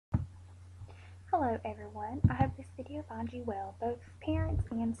Hello everyone, I hope this video finds you well, both parents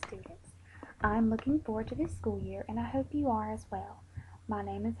and students. I'm looking forward to this school year and I hope you are as well. My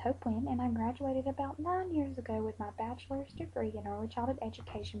name is Hope Wynn and I graduated about 9 years ago with my bachelor's degree in early childhood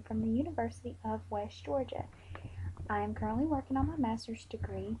education from the University of West Georgia. I am currently working on my master's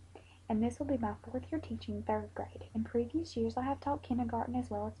degree and this will be my 4th year teaching 3rd grade. In previous years I have taught kindergarten as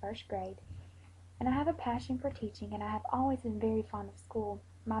well as 1st grade. And I have a passion for teaching and I have always been very fond of school.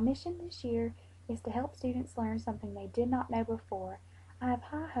 My mission this year is to help students learn something they did not know before. I have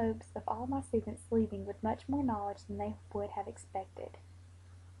high hopes of all my students leaving with much more knowledge than they would have expected.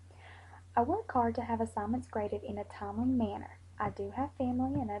 I work hard to have assignments graded in a timely manner. I do have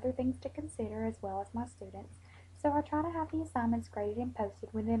family and other things to consider as well as my students, so I try to have the assignments graded and posted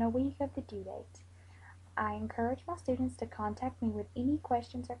within a week of the due date. I encourage my students to contact me with any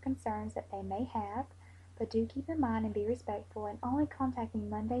questions or concerns that they may have, but do keep in mind and be respectful and only contact me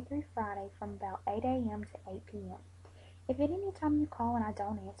Monday through Friday from about 8 a.m. to 8 p.m. If at any time you call and I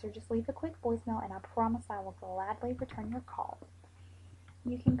don't answer, just leave a quick voicemail and I promise I will gladly return your call.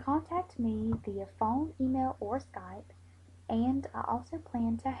 You can contact me via phone, email, or Skype, and I also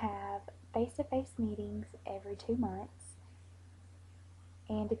plan to have face-to-face meetings every 2 months.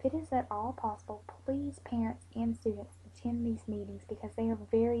 And if it is at all possible, please parents and students attend these meetings because they are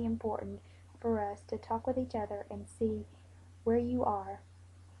very important for us to talk with each other and see where you are.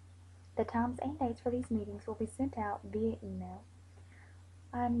 The times and dates for these meetings will be sent out via email.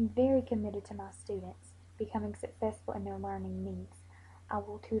 I'm very committed to my students becoming successful in their learning needs. I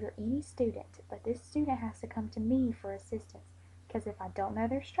will tutor any student, but this student has to come to me for assistance because if I don't know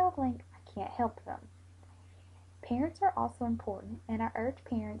they're struggling, I can't help them. Parents are also important, and I urge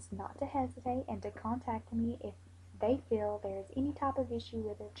parents not to hesitate and to contact me if they feel there is any type of issue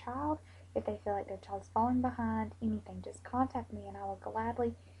with their child, if they feel like their child's falling behind, anything. Just contact me and I will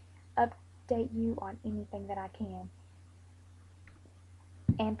gladly update you on anything that I can.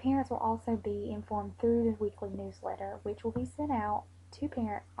 And parents will also be informed through the weekly newsletter, which will be sent out to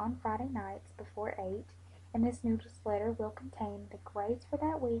parents on Friday nights before 8. And this newsletter will contain the grades for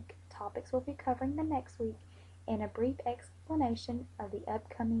that week, topics we'll be covering the next week, and a brief explanation of the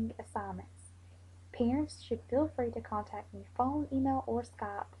upcoming assignments. Parents should feel free to contact me phone, email, or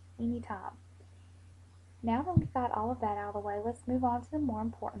Skype anytime. Now that we've got all of that out of the way, let's move on to the more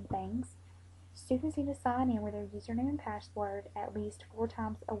important things. Students need to sign in with their username and password at least 4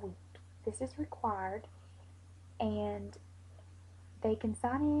 times a week. This is required, and they can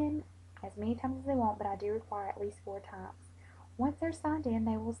sign in as many times as they want, but I do require at least 4 times. Once they're signed in,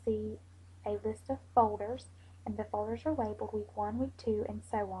 they will see a list of folders, and the folders are labeled week 1, week 2, and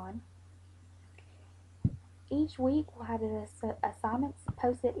so on. Each week will have the assignments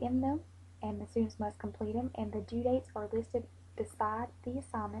posted in them, and the students must complete them, and the due dates are listed beside the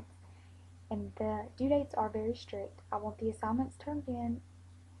assignments, and the due dates are very strict. I want the assignments turned in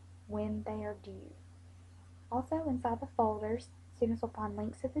when they are due. Also, inside the folders, students will find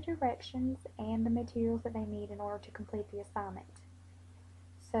links to the directions and the materials that they need in order to complete the assignment.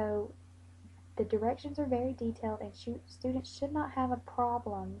 So, the directions are very detailed and students should not have a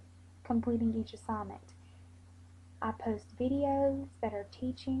problem completing each assignment. I post videos that are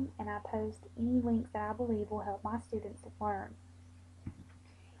teaching and I post any links that I believe will help my students learn.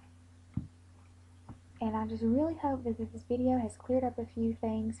 And I just really hope that this video has cleared up a few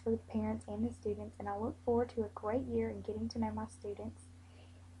things for the parents and the students, and I look forward to a great year in getting to know my students.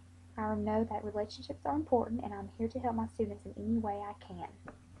 I know that relationships are important and I'm here to help my students in any way I can.